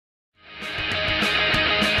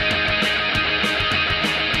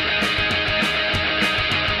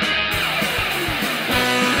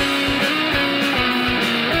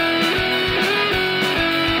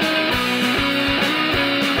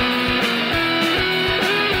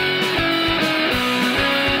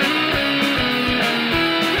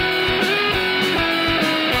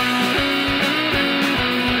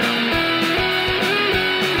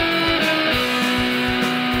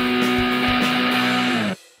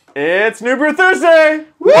It's New Brew Thursday!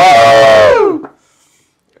 Woo!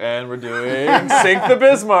 And we're doing Sink the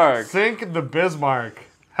Bismarck. Sink the Bismarck.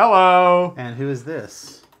 Hello. And who is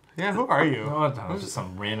this? Yeah, who are you? Oh, I don't know, just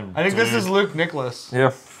some random I think dude. this is Luke Nicholas.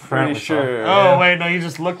 Yeah, Pretty sure. Oh, wait, no, you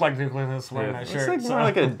just look like Luke Nicholas wearing that It's shirt. like more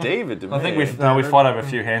like a David to me. I think we fight over a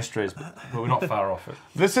few hand streets, but we're not far off it.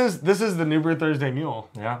 This is the New Brew Thursday Mule.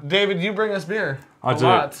 Yeah. David, you bring us beer. I a do.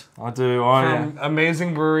 lot. I do. I From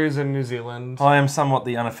amazing breweries in New Zealand. am somewhat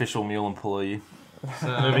the unofficial mule employee,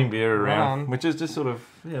 moving beer around, which is just sort of,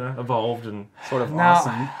 evolved and Sort of Now,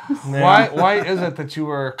 awesome. Why is it that you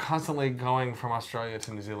were constantly going from Australia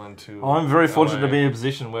to New Zealand to I'm very LA? fortunate to be in a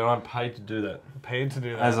position where I'm paid to do that Paid to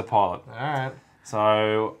do that. as a pilot. All right.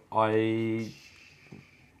 So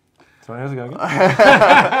Sorry, how's it going?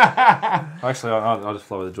 Actually, I just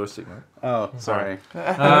fly with a joystick, mate. Oh, sorry.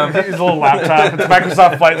 His little laptop. It's a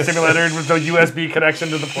Microsoft Flight Simulator with no USB connection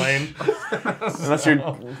to the plane. Unless you're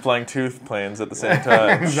flying two planes at the same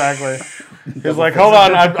time. Exactly. He's like, hold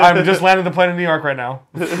on, I'm just landing the plane in New York right now.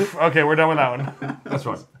 Okay, we're done with that one. That's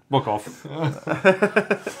right. Book off.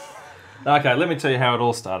 Okay, let me tell you how it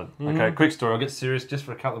all started. Okay, quick story. I'll get serious just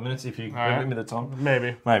for a couple of minutes if you give me the time.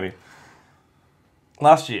 Maybe. Maybe.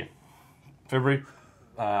 Last year, February,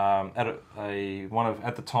 at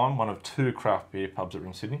at the time one of two craft beer pubs that were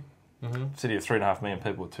in Sydney. City of 3.5 million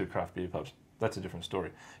people with two craft beer pubs. That's a different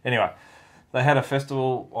story. Anyway, they had a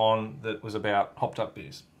festival on that was about hopped up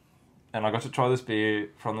beers. And I got to try this beer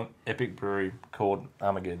from the Epic Brewery called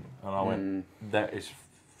Armageddon. And I went, that is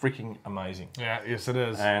freaking amazing. Yeah, yes it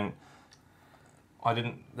is. And I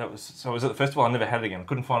was at the festival, I never had it again.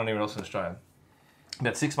 Couldn't find it anywhere else in Australia.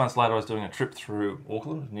 About 6 months later, I was doing a trip through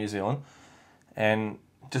Auckland, New Zealand, and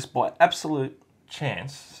just by absolute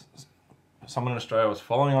chance, someone in Australia was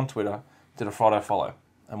following on Twitter, did a Friday follow.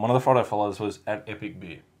 And one of the Friday follows was at Epic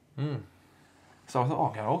Beer. So I thought,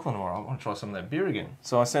 I'm going to Auckland tomorrow, I want to try some of that beer again.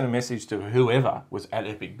 So I sent a message to whoever was at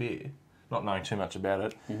Epic Beer, not knowing too much about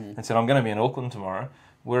it, and said, I'm going to be in Auckland tomorrow.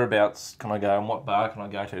 Whereabouts can I go and what bar can I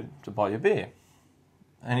go to buy your beer?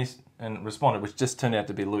 And he responded, which just turned out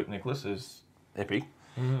to be Luke Nicholas, who's Epic.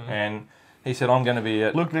 And he said, I'm going to be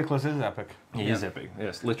at... Luke Nicholas is epic. He is epic,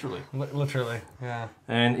 yes, literally. Literally, yeah.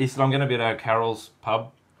 And he said, I'm going to be at our Carol's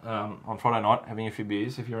pub on Friday night having a few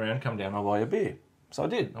beers. If you're around, come down, I'll buy you a beer. So I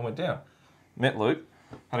did. I went down. Met Luke,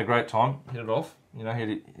 had a great time, hit it off. You know, he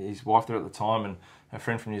had his wife there at the time and a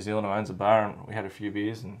friend from New Zealand who owns a bar, and we had a few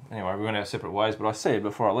beers. And anyway, we went our separate ways. But I said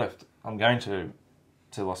before I left, I'm going to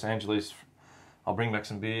Los Angeles. I'll bring back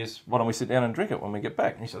some beers. Why don't we sit down and drink it when we get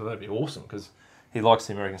back? And he said, that'd be awesome, because he likes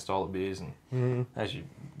the American style of beers, and as you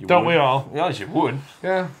Don't would. we all? Yeah, as you would.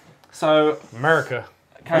 Yeah. So America.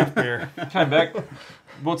 Craft beer. came back,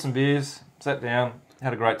 bought some beers, sat down,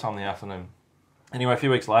 had a great time in the afternoon. Anyway, a few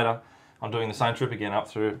weeks later, I'm doing the same trip again up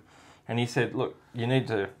through, and he said, look, you need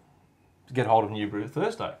to get hold of New Brew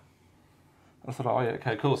Thursday. I thought, oh yeah,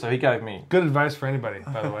 okay, cool. So he gave me... Good advice for anybody,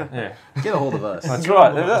 by the way. Yeah. Get a hold of us. That's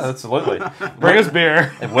right, yeah, absolutely. Bring us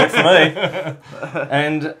beer. It worked for me.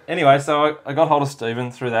 And anyway, so I got hold of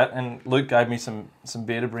Stephen through that, and Luke gave me some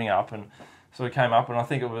beer to bring up, and so we came up, and I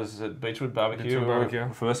think it was at Beechwood Barbecue where we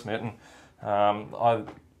first met, and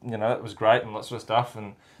it was great and that sort of stuff,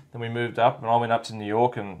 and then we moved up, and I went up to New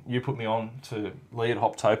York, and you put me on to lead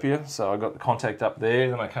Hoptopia, so I got the contact up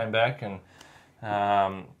there, then I came back, and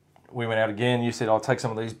we went out again. You said, I'll take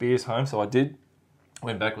some of these beers home, so I did.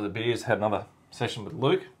 Went back with the beers, had another session with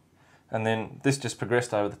Luke, and then this just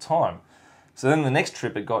progressed over the time. So then the next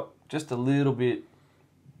trip, it got just a little bit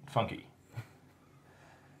funky.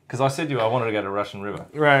 Because I said to you I wanted to go to Russian River.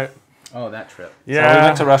 Right. Oh, that trip. Yeah. So we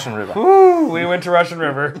went to Russian River. Woo, we went to Russian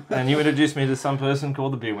River. And you introduced me to some person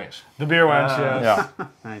called the Beer Wench. The beer wench, yes. Yeah.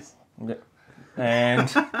 Nice. Yeah. And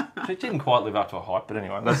she didn't quite live up to a hype, but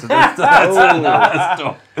anyway, that's another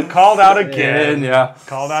story. Called out again. Yeah.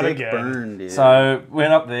 Called out Sick again. burn, dude. So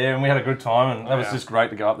went up there and we had a good time, and that was just great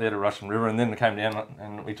to go up there to Russian River, and then we came down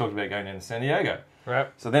and we talked about going down to San Diego. Right.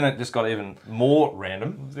 So then it just got even more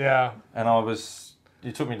random, Yeah. and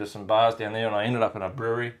you took me to some bars down there, and I ended up in a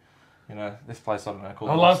brewery. You know, this place, I don't know,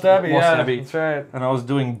 called Lost Abbey, yeah, Abbey. that's right. And I was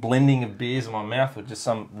doing blending of beers in my mouth with just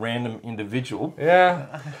some random individual.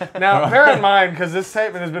 Yeah. Now, bear in mind, because this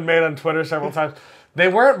statement has been made on Twitter several times, they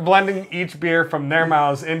weren't blending each beer from their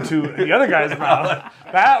mouths into the other guy's mouth.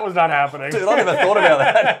 That was not happening. Dude, I never thought about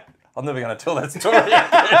that. I'm never going to tell that story.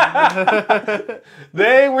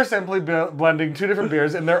 They were simply blending two different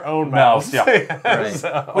beers in their own mouths. Yeah. Right.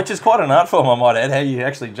 So. Which is quite an art form, I might add, how you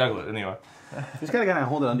actually juggle it. Anyway. You just gotta kind of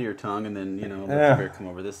hold it under your tongue, and then let the beer come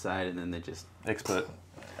over this side, and then they just Expert.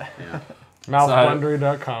 yeah.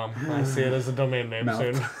 Mouthblundery.com. I see it as a domain name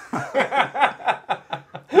soon.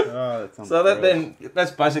 Oh, that sounds So gross.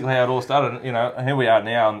 that's basically how it all started. You know, and here we are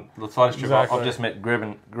now on the slightest trip. Exactly. I've just met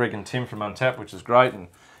Greg and Tim from Untapped, which is great, and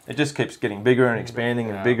it just keeps getting bigger and expanding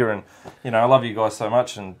and bigger. And you know, I love you guys so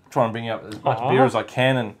much, and try and bring up as much beer as I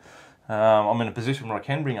can. And I'm in a position where I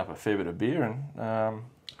can bring up a fair bit of beer, and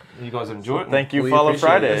you guys enjoy it. Thank you, We Follow appreciate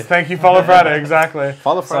Friday. it. Thank you, Follow Friday. Exactly.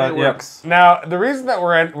 Follow Friday yeah. works. Now, the reason that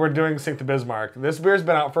we're doing Sink the Bismarck, this beer's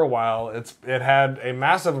been out for a while. It had a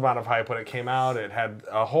massive amount of hype when it came out. It had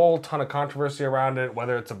a whole ton of controversy around it,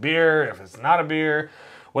 whether it's a beer, if it's not a beer,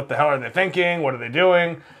 what the hell are they thinking, what are they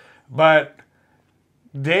doing? But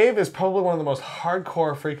Dave is probably one of the most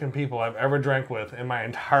hardcore freaking people I've ever drank with in my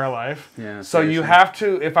entire life. Yeah, so you seriously. have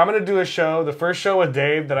to, if I'm going to do a show, the first show with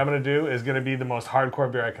Dave that I'm going to do is going to be the most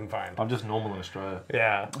hardcore beer I can find. I'm just normal in Australia.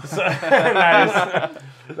 Yeah. So, nice.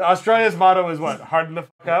 Australia's motto is what? Harden the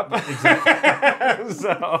fuck up. Exactly.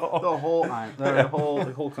 So. The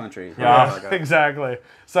whole country. Yeah, exactly.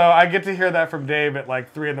 So I get to hear that from Dave at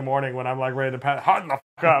like 3 a.m. when I'm like ready to harden the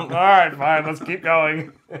fuck up. All right, fine, let's keep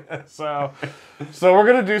going. So we're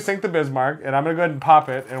gonna do Sink the Bismarck, and I'm gonna go ahead and pop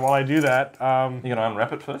it. And while I do that, You gonna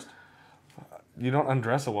unwrap it first? you don't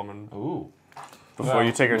undress a woman Ooh. Before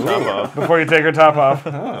you take her top off. before you take her top off.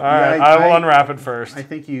 All right, Yeah, I will unwrap it first. I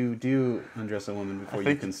think you do undress a woman before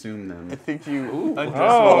you consume them. I think you undress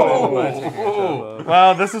Oh. a woman by taking her top off.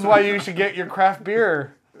 Well, this is why you should get your craft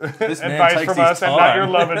beer This man advice takes from his us and not your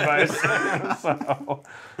time. love advice. So.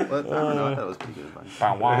 But, I don't know, that was pretty good advice.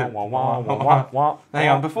 Hang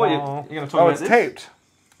on, before you're gonna talk Oh, about it's this? taped.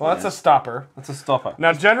 Well, that's a stopper. That's a stopper.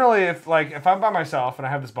 Now, generally, if I'm by myself and I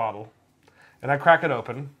have this bottle, and I crack it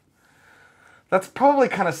open, that's probably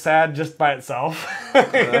kind of sad just by itself.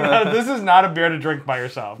 This is not a beer to drink by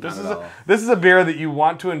yourself. Not at all. This is a beer that you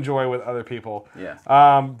want to enjoy with other people. Yeah.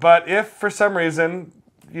 But if for some reason,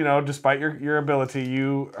 you know, despite your ability,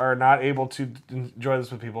 you are not able to enjoy this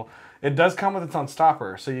with people, it does come with its own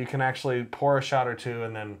stopper, so you can actually pour a shot or two,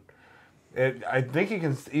 and then I think you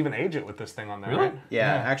can even age it with this thing on there. Really? Right?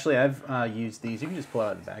 Yeah, actually, I've used these. You can just pull it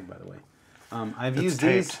out of the bag, by the way. I've It's used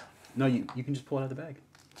taped. these. No, you can just pull it out of the bag.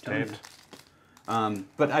 It's taped.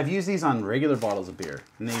 But I've used these on regular bottles of beer,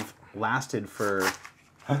 and they've lasted for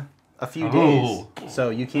a few days. So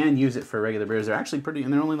you can use it for regular beers. They're actually pretty,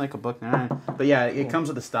 and they're only like $1.99. But yeah, it comes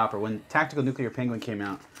with a stopper. When Tactical Nuclear Penguin came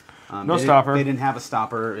out, stopper. They didn't have a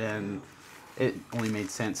stopper, and it only made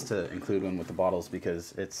sense to include one with the bottles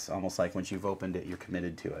because it's almost like once you've opened it, you're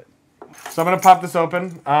committed to it. So I'm going to pop this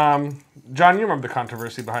open. John, you remember the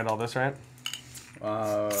controversy behind all this, right?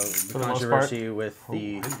 The the most controversy with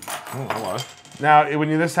the... Oh, hello. Now, when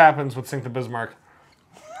this happens with Sink the Bismarck,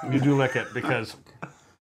 you do lick it because...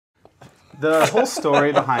 The whole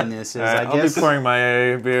story behind this is, I I'll guess... be pouring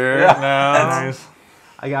my beer now. Nice.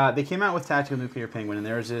 They came out with Tactical Nuclear Penguin, and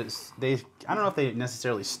there's this. I don't know if they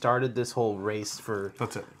necessarily started this whole race for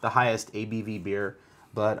That's it. the highest ABV beer,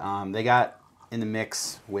 but they got in the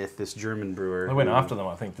mix with this German brewer. They went who- after them,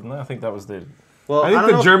 I think, didn't they? I think that was their... Well, I think don't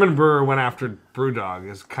the know- German brewer went after Brew Dog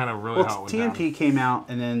is kind of really how it Well, went TNP came out,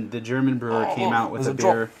 and then the German brewer came out with there's a a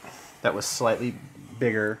drop. beer that was slightly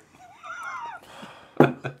bigger,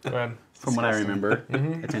 down. Go ahead. from what I remember.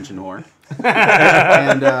 Attention whore.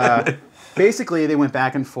 And basically, they went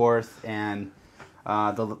back and forth, and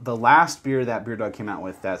the last beer that Brew Dog came out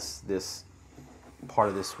with, that's this part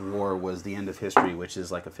of this war, was The End of History, which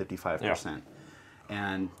is like a 55%.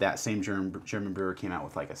 And that same German brewer came out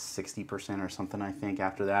with like a 60% or something, I think,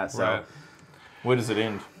 after that. So, Right. Where does it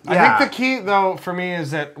end? I think the key, though, for me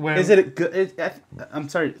is that when... is it a good? I'm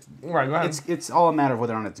sorry. Right, go ahead. It's all a matter of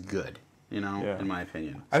whether or not it's good. You know, Yeah. in my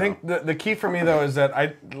opinion. I think the key for me, though, is that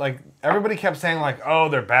everybody kept saying, oh,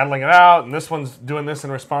 they're battling it out, and this one's doing this in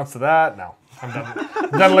response to that. No, I'm done,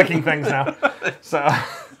 done licking things now. So,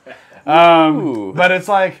 but it's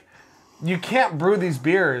like, you can't brew these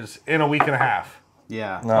beers in a week and a half.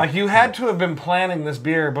 Yeah. No. Like, you had to have been planning this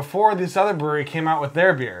beer before this other brewery came out with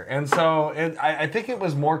their beer. And so I think it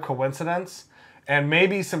was more coincidence and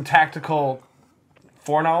maybe some tactical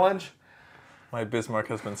foreknowledge. My Bismarck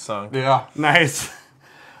has been sunk. Yeah. Nice.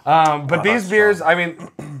 But these beers, I mean,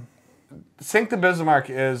 Sink the Bismarck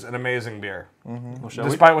is an amazing beer, Well, shall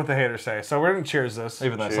despite what the haters say. So we're going to cheers this. we?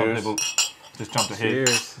 Even though some Cheers. people just jumped ahead.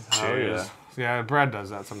 Cheers. Oh, Yeah, Brad does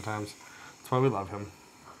that sometimes. That's why we love him.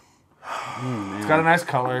 Man. It's got a nice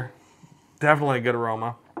color. Definitely a good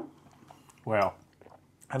aroma. Wow.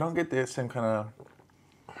 I don't get the same kind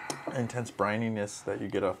of intense brininess that you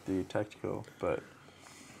get off the Tactical, but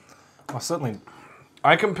I certainly...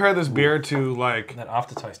 I compare this beer to like... That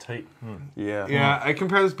aftertaste heat. yeah. Yeah, I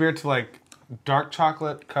compare this beer to like dark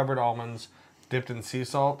chocolate covered almonds dipped in sea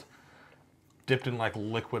salt, dipped in like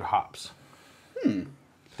liquid hops. Dipped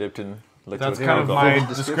dipped in liquid. That's kind of alcohol. my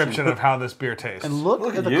description of how this beer tastes. And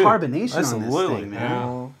look at the you. carbonation on Absolutely. this thing,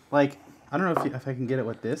 man. Like, I don't know if I can get it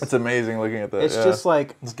with this. It's amazing looking at that. It's just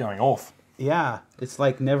like, It's going off. yeah, it's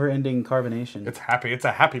like never-ending carbonation. It's happy. It's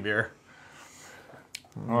a happy beer.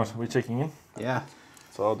 All right, are we checking in? Yeah.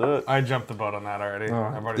 So I'll do it. I jumped the boat on that already.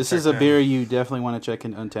 I've already This is checked a in. beer you definitely want to check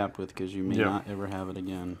in Untapped with because you may Yeah. not ever have it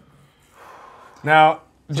again. Now,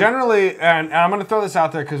 generally, and I'm going to throw this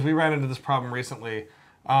out there because we ran into this problem recently.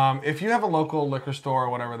 If you have a local liquor store or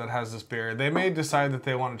whatever that has this beer, they may decide that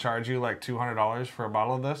they want to charge you like $200 for a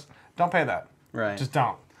bottle of this. Don't pay that. Right. Just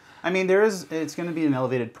don't. I mean, it's going to be an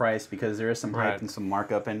elevated price because there is some hype Right. and some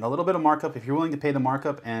markup, and a little bit of markup. If you're willing to pay the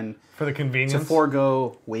markup and For the to convenience.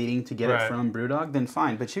 forego waiting to get Right. it from Brew Dog, then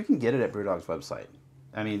fine. But you can get it at Brew Dog's website.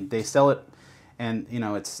 I mean, they sell it, and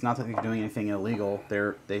it's not that you're doing anything illegal.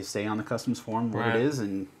 They say on the customs form what Right. it is,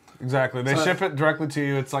 and Exactly. They ship it directly to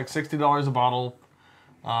you. It's like $60 a bottle,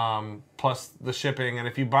 plus the shipping. And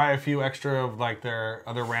if you buy a few extra of like their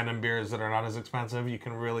other random beers that are not as expensive, you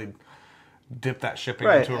can really dip that shipping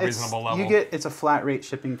into a reasonable level. It's a flat rate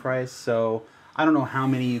shipping price. So I don't know how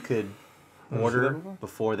many you could order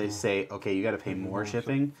before they say, okay, you got to pay more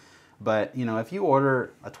shipping. But if you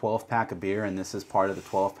order a 12-pack of beer and this is part of the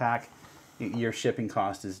 12-pack, your shipping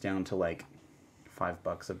cost is down to like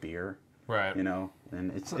 $5 a beer. Right.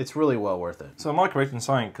 And it's really well worth it. So am I correct in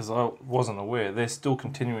saying, because I wasn't aware, they're still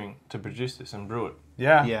continuing to produce this and brew it?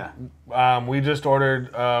 Yeah. Yeah. We just ordered,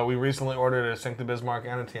 we recently ordered a Sink The Bismarck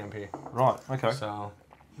and a TMP. Right, okay. So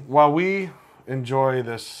while we enjoy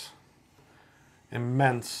this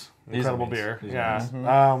incredible beer,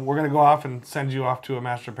 we're going to go off and send you off to a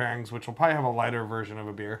Master Pairings, which will probably have a lighter version of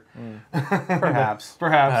a beer. Perhaps.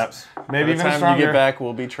 Perhaps. Maybe By the even a time stronger. you get back,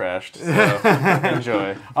 we'll be trashed. So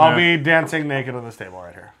enjoy. I'll be dancing naked on this table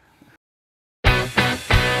right here.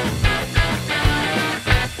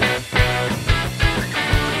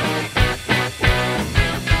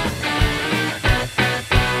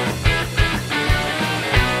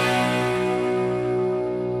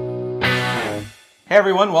 Hey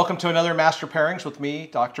everyone, welcome to another Master Pairings with me,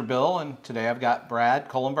 Dr. Bill, and today I've got Brad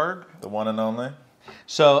Kohlenberg. The one and only.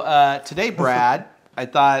 So today, Brad, I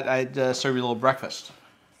thought I'd serve you a little breakfast.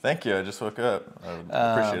 Thank you. I just woke up. I would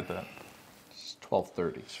appreciate that. It's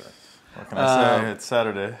 12:30, sir. What can I say? It's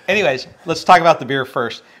Saturday. Anyways, let's talk about the beer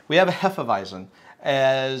first. We have a Hefe-Weisse.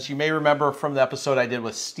 As you may remember from the episode I did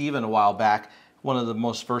with Steven a while back, one of the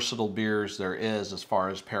most versatile beers there is as far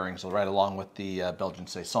as pairings, right along with the Belgian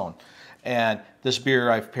Saison. And this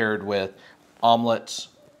beer I've paired with omelets,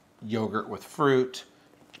 yogurt with fruit,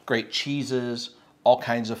 great cheeses, all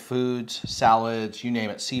kinds of foods, salads, you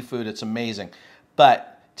name it, seafood, it's amazing.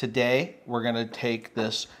 But today we're going to take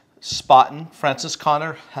this Spaten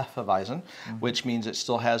Franziskaner Hefe-Weisse, which means it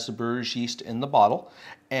still has the brewer's yeast in the bottle,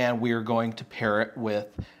 and we are going to pair it with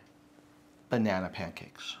banana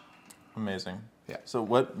pancakes. Amazing. Yeah. So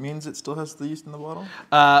what means it still has the yeast in the bottle?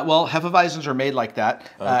 Well, Hefeweizens are made like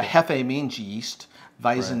that. Okay. Hefe means yeast.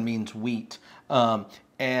 Weizen means wheat.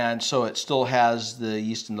 And so it still has the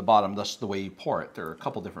yeast in the bottom. That's the way you pour it. There are a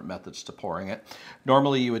couple different methods to pouring it.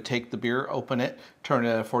 Normally you would take the beer, open it, turn it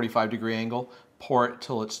at a 45-degree angle, pour it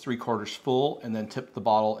till it's 3/4 full, and then tip the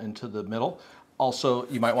bottle into the middle. Also,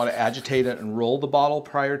 you might want to agitate it and roll the bottle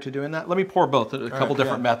prior to doing that. Let me pour both, a couple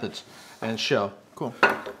different methods, and show. Cool.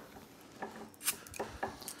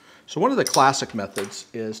 So one of the classic methods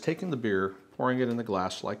is taking the beer, pouring it in the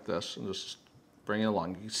glass like this, and just bringing it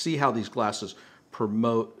along. You see how these glasses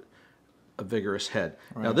promote a vigorous head.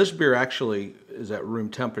 Right. Now this beer actually is at room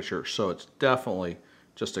temperature, so it's definitely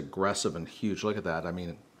just aggressive and huge. Look at that. I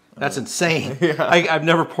mean, that's insane. Yeah. I've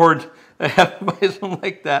never poured a Hefeweizen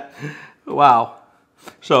like that. Wow.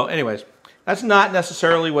 So anyways, that's not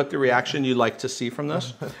necessarily what the reaction you'd like to see from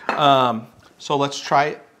this. So let's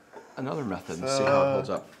try another method and see how it holds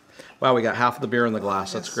up. Wow, we got half of the beer in the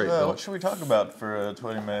glass. That's great, Bill. What should we talk about for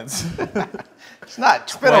 20 minutes? It's not 20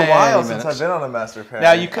 It's been a while minutes. since I've been on a Master Pairing.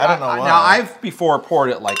 Now you can, I don't know why. Now I've before poured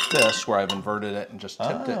it like this, where I've inverted it and just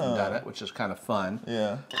tipped it and done it, which is kind of fun.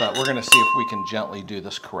 Yeah. But we're going to see if we can gently do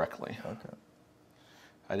this correctly. Okay.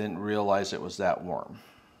 I didn't realize it was that warm.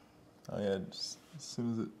 Oh yeah, just as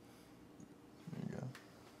soon as it. There you go.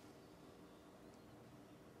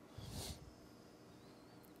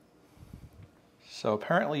 So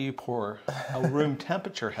apparently you pour a room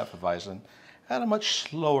temperature Hefeweizen at a much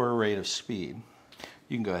slower rate of speed.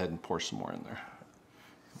 You can go ahead and pour some more in there.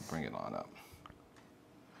 Bring it on up.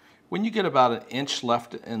 When you get about an inch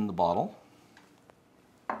left in the bottle,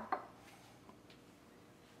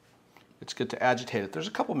 it's good to agitate it. There's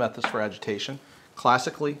a couple methods for agitation.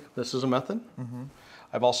 Classically, this is a method.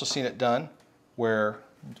 I've also seen it done where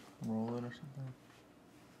Roll it or something.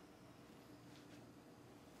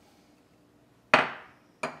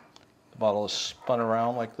 The bottle is spun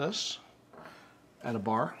around like this at a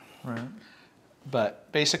bar. Right.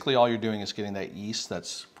 But basically all you're doing is getting that yeast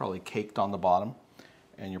that's probably caked on the bottom,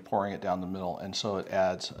 and you're pouring it down the middle, and so it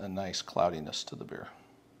adds a nice cloudiness to the beer.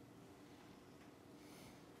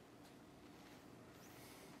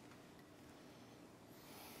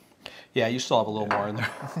 Yeah, you still have a little more in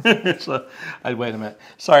there. So, wait a minute.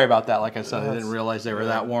 Sorry about that. Like I said, I didn't realize they were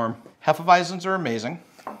that warm. Hefeweizens are amazing.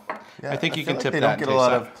 Yeah, I think you feel can like tip they that don't get and a lot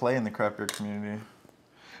taste of play in the craft beer community.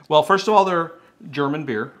 Well, first of all, they're German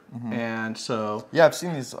beer, and so Yeah, I've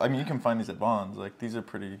seen these. I mean, you can find these at Vons. Like, these are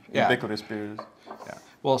pretty ubiquitous beers. yeah.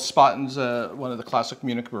 Well, Spaten's one of the classic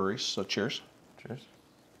Munich breweries. So cheers. Cheers.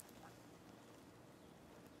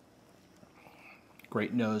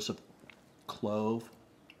 Great nose of clove,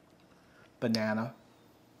 banana,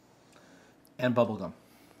 and bubblegum.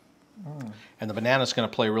 And the banana's going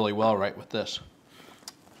to play really well right with this.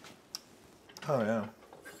 Oh, yeah.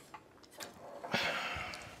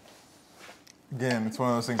 Again, it's one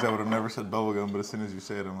of those things I would have never said bubblegum, but as soon as you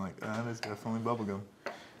say it, I'm like, that is definitely bubblegum.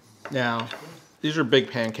 Now, these are big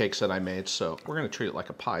pancakes that I made, so we're going to treat it like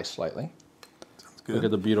a pie slightly. Sounds good. Look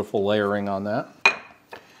at the beautiful layering on that.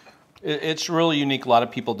 It's really unique. A lot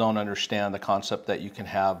of people don't understand the concept that you can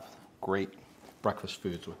have great breakfast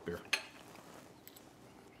foods with beer.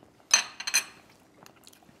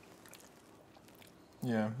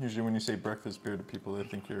 Yeah, usually when you say breakfast beer to people, they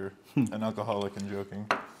think you're an alcoholic and joking.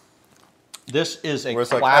 This is a Whereas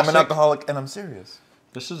classic. like, I'm an alcoholic and I'm serious.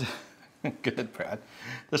 This is good, Brad.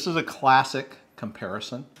 This is a classic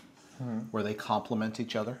comparison where they complement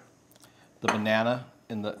each other. The banana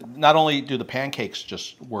in the not only do the pancakes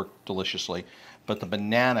just work deliciously, but the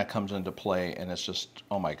banana comes into play, and it's just,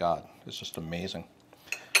 oh my God, it's just amazing.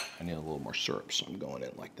 I need a little more syrup, so I'm going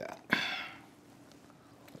in like that.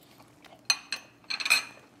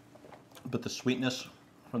 But the sweetness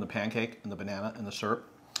from the pancake and the banana and the syrup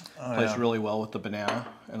plays really well with the banana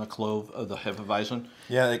and the clove of the Hefeweizen.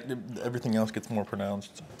 Yeah, like, everything else gets more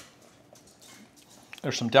pronounced.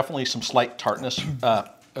 There's definitely some slight tartness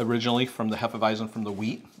originally from the Hefeweizen from the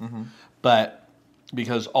wheat, but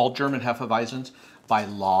because all German Hefeweizens, by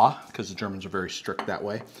law, because the Germans are very strict that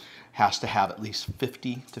way, has to have at least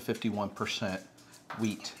 50 to 51%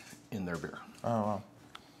 wheat in their beer. Oh, wow.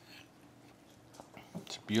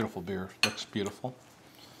 It's a beautiful beer. Looks beautiful.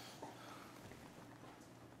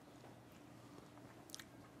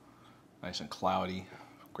 Nice and cloudy.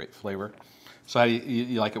 Great flavor. So how do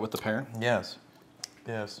you like it with the pairing? Yes.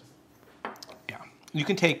 Yes. Yeah. You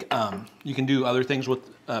can take, you can do other things with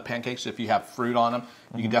pancakes if you have fruit on them.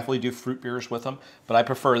 You can definitely do fruit beers with them. But I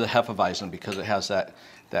prefer the Hefeweizen because it has that,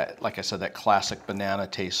 like I said, that classic banana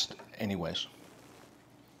taste anyways.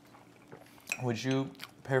 Would you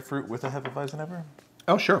pair fruit with a Hefeweizen ever?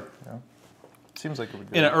 Oh, sure. Yeah. Seems like it would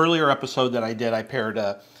be. In an earlier episode that I did, I paired,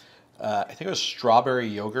 I think it was strawberry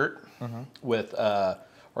yogurt with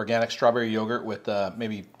organic strawberry yogurt with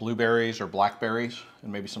maybe blueberries or blackberries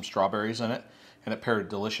and maybe some strawberries in it. And it paired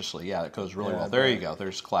deliciously. Yeah, it goes really well. There you go.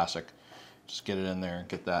 There's classic. Just get it in there and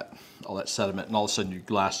get that all that sediment, and all of a sudden your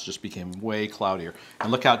glass just became way cloudier.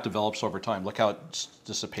 And look how it develops over time. Look how it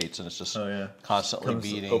dissipates, and it's just constantly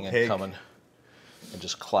Becomes beating opaque. and coming, and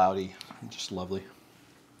just cloudy, and just lovely.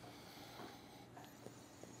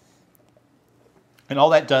 And all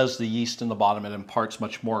that does, the yeast in the bottom, it imparts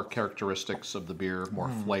much more characteristics of the beer, more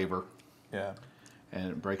flavor. Yeah. And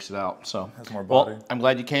it breaks it out. So, Has more body. well, I'm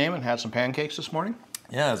glad you came and had some pancakes this morning.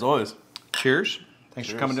 Yeah, as always. Cheers. Thanks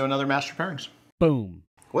for coming to another Master Pairings. Boom.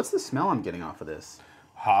 What's the smell I'm getting off of this?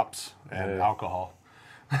 Hops and alcohol.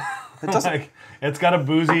 It's got a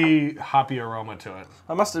boozy, hoppy aroma to it.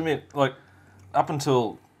 I must admit, like, up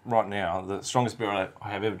until right now, the strongest beer I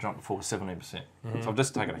have ever drunk before was 17%. So I've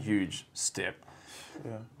just taken a huge step.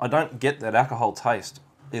 Yeah. I don't get that alcohol taste,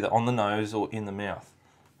 either on the nose or in the mouth.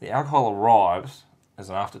 The alcohol arrives as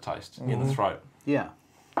an aftertaste in the throat. Yeah.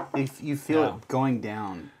 You feel it going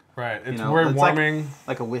down. Right. It's know, very it's warming.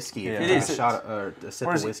 Like a whiskey. Yeah. If It you is. take a shot or a sip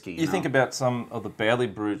Whereas of whiskey. you think about some of the badly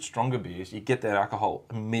brewed, stronger beers, you get that alcohol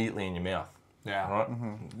immediately in your mouth. Yeah.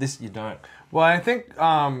 Right? This you don't. Well, I think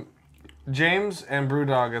James and Brew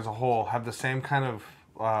Dog as a whole have the same kind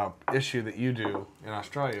of issue that you do in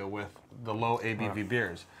Australia with the low ABV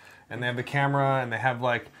beers. And they have the camera, and they have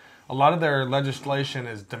like a lot of their legislation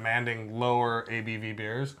is demanding lower ABV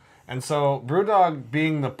beers. And so Brew Dog,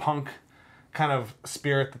 being the punk kind of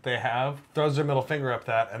spirit that they have, throws their middle finger up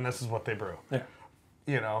that, and this is what they brew. Yeah.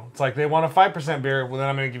 You know, it's like they want a 5% beer, well then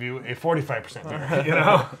I'm going to give you a 45% beer, you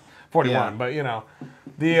know? 41, but you know.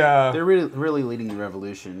 They're really leading the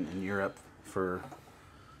revolution in Europe for,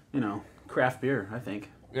 craft beer, I think.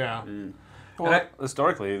 Yeah. Well,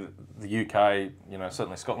 historically, the UK,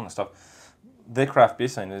 certainly Scotland and stuff, their craft beer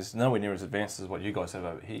scene is nowhere near as advanced as what you guys have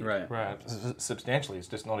over here. Right. Substantially, it's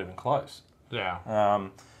just not even close. Yeah.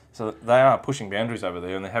 So they are pushing boundaries over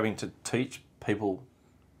there, and they're having to teach people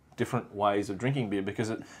different ways of drinking beer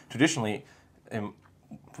because traditionally,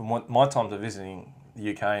 from what my times of visiting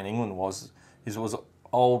the UK and England was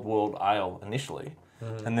old world ale initially,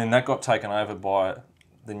 and then that got taken over by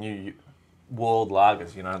the new world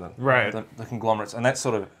lagers, the conglomerates, and that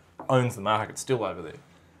sort of owns the market still over there.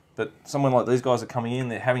 But someone like these guys are coming in,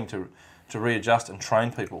 they're having to readjust and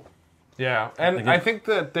train people. Yeah, and I think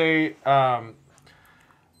that they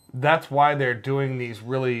that's why they're doing these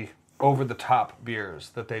really over the top beers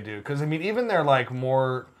that they do, because I mean even their like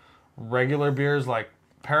more regular beers like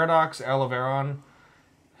Paradox, Elevaron,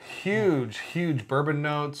 huge bourbon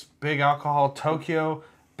notes, big alcohol. Tokyo,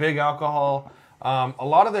 big alcohol. A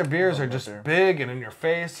lot of their beers are just big and in your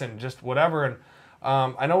face and just whatever. And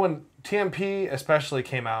I know when TMP especially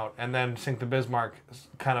came out, and then Sink the Bismarck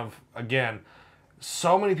kind of again,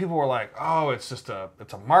 so many people were like, "Oh, it's a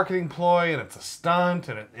marketing ploy and it's a stunt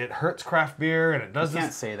and it hurts craft beer and it does." You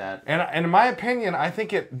can't say that. And in my opinion, I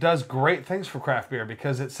think it does great things for craft beer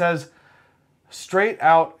because it says straight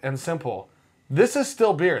out and simple, this is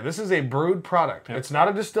still beer. This is a brewed product. Yep. It's not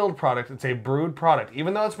a distilled product. It's a brewed product.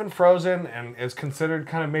 Even though it's been frozen and is considered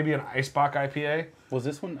kind of maybe an Eisbach IPA. Was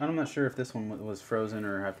this one? I'm not sure if this one was frozen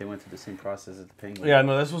or if they went through the same process as the Penguin. Yeah,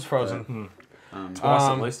 no, this was frozen. Twice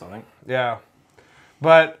at least, I think. Yeah,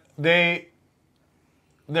 but they're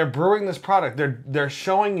brewing this product. They're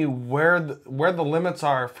showing you where the limits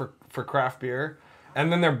are for craft beer, and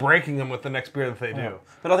then they're breaking them with the next beer that they do.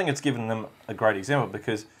 But I think it's given them a great example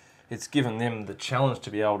because it's given them the challenge to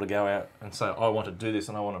be able to go out and say, I want to do this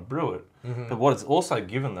and I want to brew it. But what it's also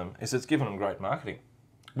given them is it's given them great marketing.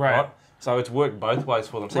 Right? So it's worked both ways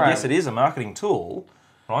for them. So yes, it is a marketing tool,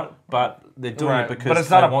 right? But they're doing it because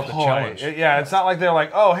they want the challenge. It's not like they're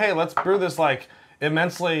like, oh, hey, let's brew this like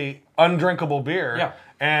immensely undrinkable beer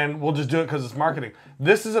and we'll just do it because it's marketing.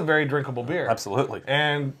 This is a very drinkable beer. Absolutely.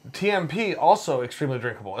 And TMP also extremely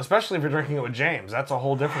drinkable, especially if you're drinking it with James. That's a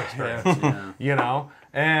whole different experience,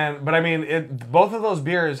 But I mean, both of those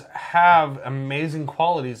beers have amazing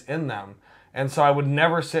qualities in them, and so I would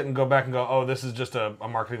never sit and go back and go, "Oh, this is just a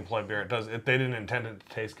marketing ploy beer." They didn't intend it to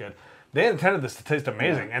taste good. They intended this to taste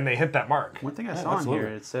amazing, and they hit that mark. One thing I saw in here,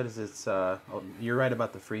 it says it's. You're right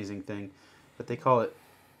about the freezing thing, but they call it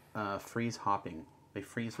freeze hopping. They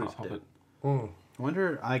freeze hopped it. I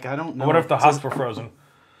wonder, I don't know. What if the hops were frozen?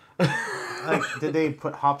 Did they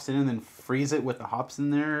put hops in and then freeze it with the hops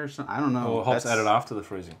in there or something? I don't know. Or hops added after the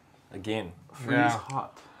freezing. Again. Freeze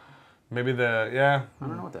hop. Maybe I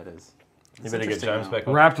don't know what that is. You better get James back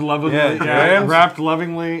on. Wrapped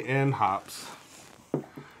lovingly in hops.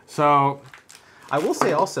 So, I will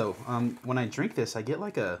say also, when I drink this, I get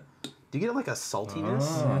like a... Do you get like a saltiness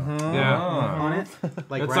on it?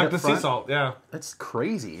 Like it's right like the front? sea salt, yeah. It's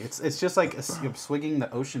crazy. It's just like you're swigging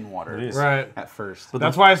the ocean water. It is. Right. At first. But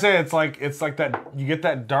that's why I say it's like that. You get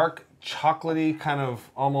that dark chocolatey kind of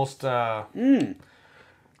almost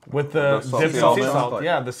with the dipped in sea salt.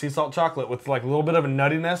 Yeah, the sea salt chocolate with like a little bit of a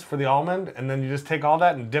nuttiness for the almond, and then you just take all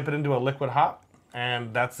that and dip it into a liquid hop,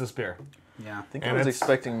 and that's this beer. Yeah. I think I was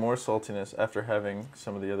expecting more saltiness after having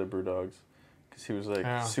some of the other Brew Dogs. Because he was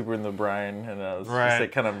like super in the brine, and I was just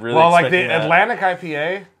like kind of really like the that. Atlantic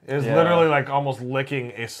IPA is literally like almost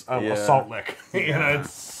licking a salt lick.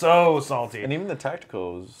 It's so salty. And even the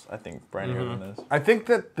Tactical is, I think, brinier than this. I think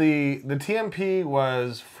that the TMP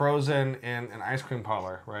was frozen in an ice cream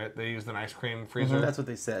parlor, right? They used an ice cream freezer. That's what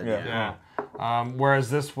they said. Yeah. Whereas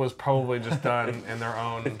this was probably just done in their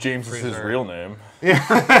own If James freezer. is his real name.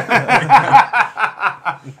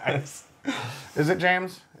 Nice. Is it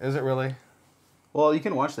James? Is it really? Well, you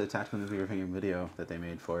can watch the Tactical Nuclear Opinion video that they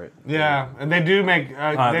made for it. Yeah, and they do make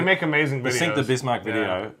they make amazing videos. The Sink the Bismarck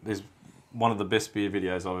video is one of the best beer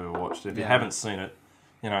videos I've ever watched. If you haven't seen it,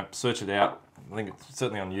 search it out. I think it's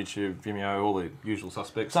certainly on YouTube, Vimeo, all the usual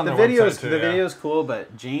suspects. The video's cool,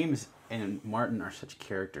 but James and Martin are such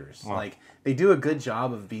characters. Wow. Like they do a good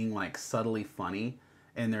job of being like subtly funny,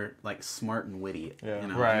 and they're like smart and witty. Yeah.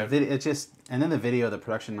 Right. And then the video, the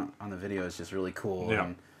production on the video is just really cool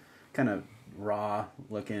and kind of raw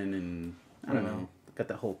looking, and I don't know, got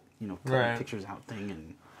that whole pictures out thing.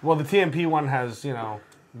 And well, the TMP one has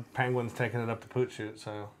penguins taking it up the poot chute,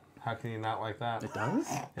 so how can you not like that? It does?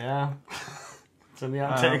 Yeah. It's in the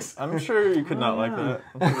outtakes. I'm sure you could not like that.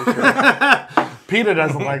 I'm pretty sure. PETA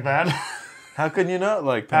doesn't like that. How can you not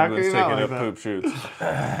like penguins taking up poop shoots?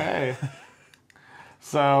 Hey.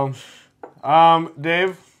 So,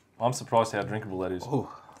 Dave? I'm surprised how drinkable that is.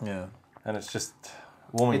 Oh. Yeah. And it's just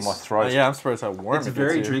warming my throat. Yeah, I'm surprised how warm it's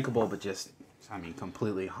very drinkable, but just, I mean,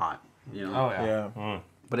 completely hot. You know? Oh, yeah. Yeah.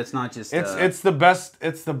 But it's not just... It's the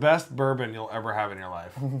best bourbon you'll ever have in your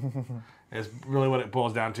life. Is really what it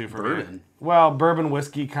boils down to for bourbon. me. Well, bourbon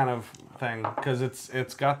whiskey kind of thing, because it's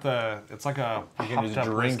like a You can just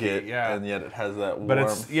drink it, yeah, and yet it has that warm... But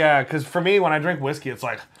it's because for me when I drink whiskey, it's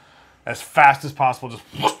like as fast as possible, just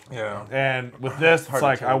yeah. And with this, it's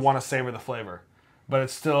like I taste. want to savor the flavor, but I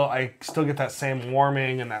still get that same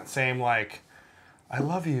warming and that same like I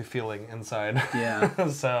love you feeling inside. Yeah.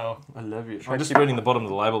 So I love you. I'm just reading the bottom of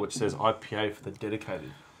the label, which says IPA for the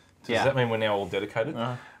dedicated. So does that mean we're now all dedicated?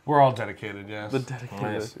 we're all dedicated, yes. The dedicated.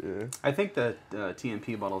 Yes. Yeah. I think the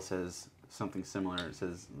TNP bottle says something similar. It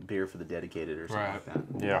says beer for the dedicated or something like that.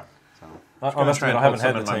 Yeah. So. I must admit, I haven't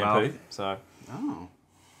had the some in my TMP, so... Oh.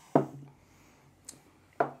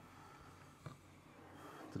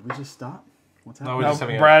 Did we just stop? What's happening? we're just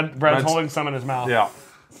having Brad's holding some in his mouth. Yeah.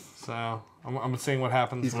 So I'm seeing what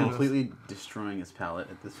happens. He's completely destroying his palate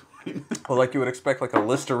at this point. Well, like you would expect, like a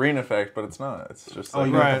Listerine effect, but it's not. It's just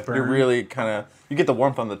like right. you're really kind of you get the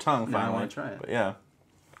warmth on the tongue Now I finally. wanna try it. But yeah,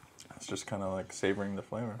 it's just kind of like savoring the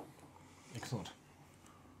flavor. Excellent.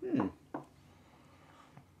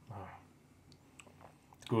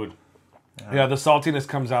 Good. Yeah, the saltiness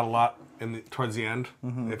comes out a lot towards the end.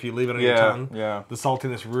 If you leave it on your tongue, the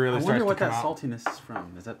saltiness really I starts wonder to what come that out. saltiness is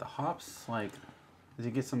from. Is that the hops? Like, does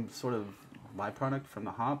it get some sort of byproduct from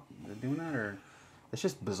the hop doing that, or it's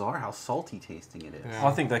just bizarre how salty tasting it is. Yeah.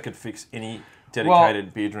 I think that could fix any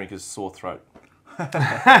dedicated beer drinker's sore throat.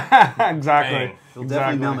 Exactly. It'll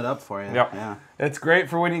definitely numb it up for you. Yep. Yeah. It's great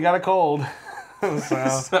for when you got a cold.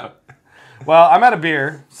 Well, I'm out of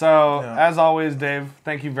beer, so as always, Dave,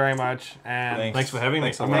 thank you very much, and Thanks for having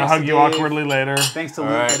me. I'm gonna hug you awkwardly later. Thanks to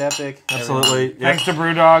Luke at Epic. Absolutely. Thanks to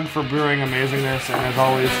Brew Dog for brewing amazingness, and as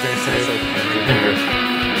always, stay safe. Thank you.